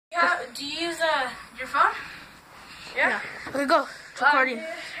Do you use your phone? Yeah. Okay, go. It's recording. I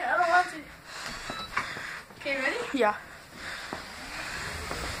don't want to. Okay, ready? Yeah.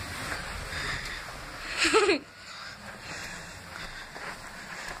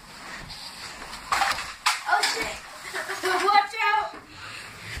 Oh shit! Watch out!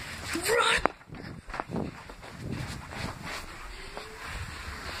 Run!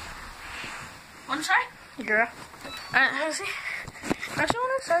 Wanna try? Yeah. Let me see. Actually, I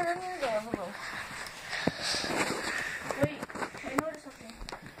want to try running the Hoverboard. Wait, I noticed something.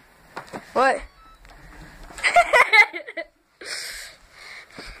 What?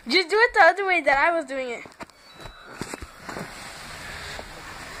 Just do it the other way that I was doing it.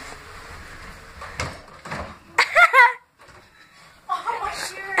 Oh my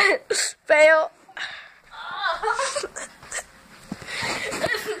shirt! Fail.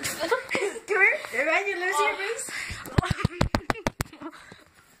 Come here. Ready? Let me see your face.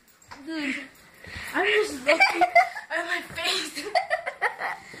 Dude, I'm just looking at my face.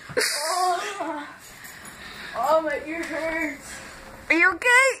 Oh, my ear hurts. Are you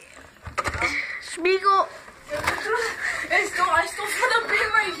okay? Spiegel. I still feel the pain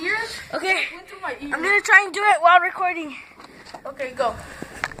right here. Okay. It went through my ear. I'm gonna try and do it while recording. Okay, go.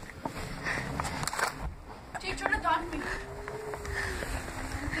 Jay, try to dodge me.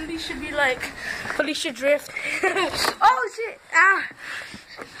 Police should be like Felicia Drift. Oh shit! Ah.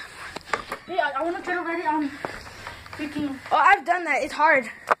 hey, I want to get already on freaking Oh, I've done that. It's hard.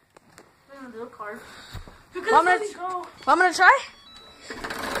 little car. Because Well, I'm gonna try.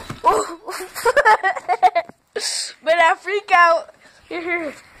 Oh. But I freak out.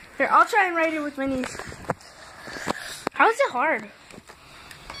 Here. I'll try and ride it with my knees. How is it hard?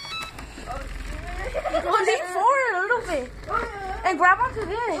 Well, lean forward a little bit and grab onto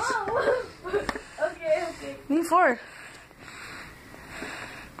this. Okay. Lean forward.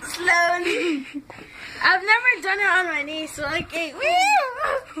 Slowly. I've never done it on my knees, so I can't.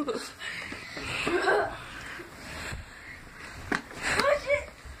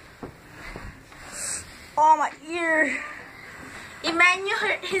 Oh, my ear. Emmanuel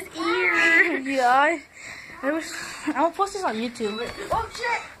hurt his ear. Yeah. I'll post this on YouTube. Oh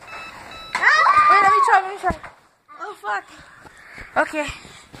shit. Wait, let me try. Oh, fuck. Okay.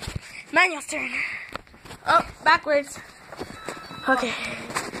 Manuel's turn. Oh, backwards. Okay.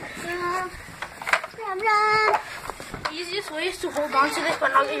 The easiest way is to hold on to this,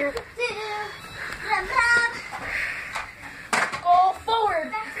 but not get your... Go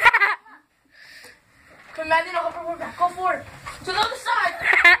forward. Come back in a hoverboard back. Go forward. To the other side.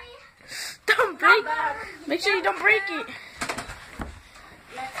 Don't break. Make sure you don't break it.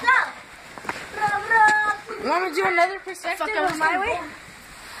 Let's go. You want me to do another perspective of my way?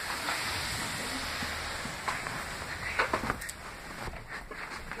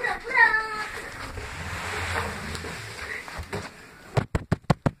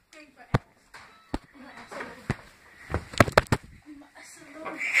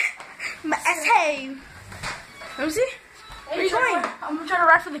 My ass. Let me see. Where are you going? I'm gonna try to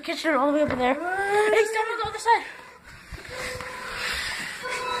ride for the kitchen all the way over there. Hey, stand on the other side.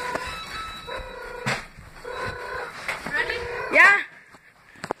 Ready? Yeah.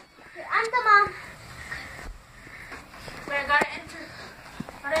 I'm the mom. Wait, I gotta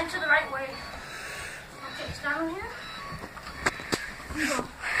enter the right way. Okay, stand on here. Go.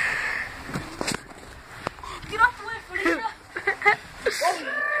 Get off the way, Felicia.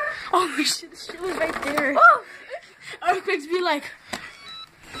 Oh shit, the shit was right there. Oh! Earthquakes be like.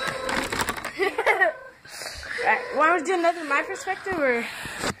 Alright, want to do another my perspective or?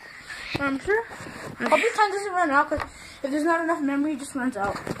 Sure. Hope this time doesn't run out, because if there's not enough memory, it just runs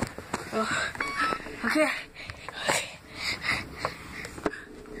out. Oh. Okay.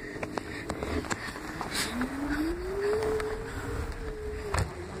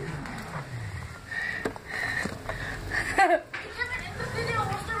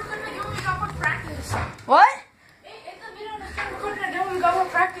 What? In the video, let's start recording again. We got more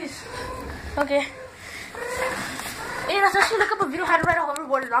practice. Okay. Hey, let's actually look up a video how to ride a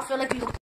hoverboard and not feel like you.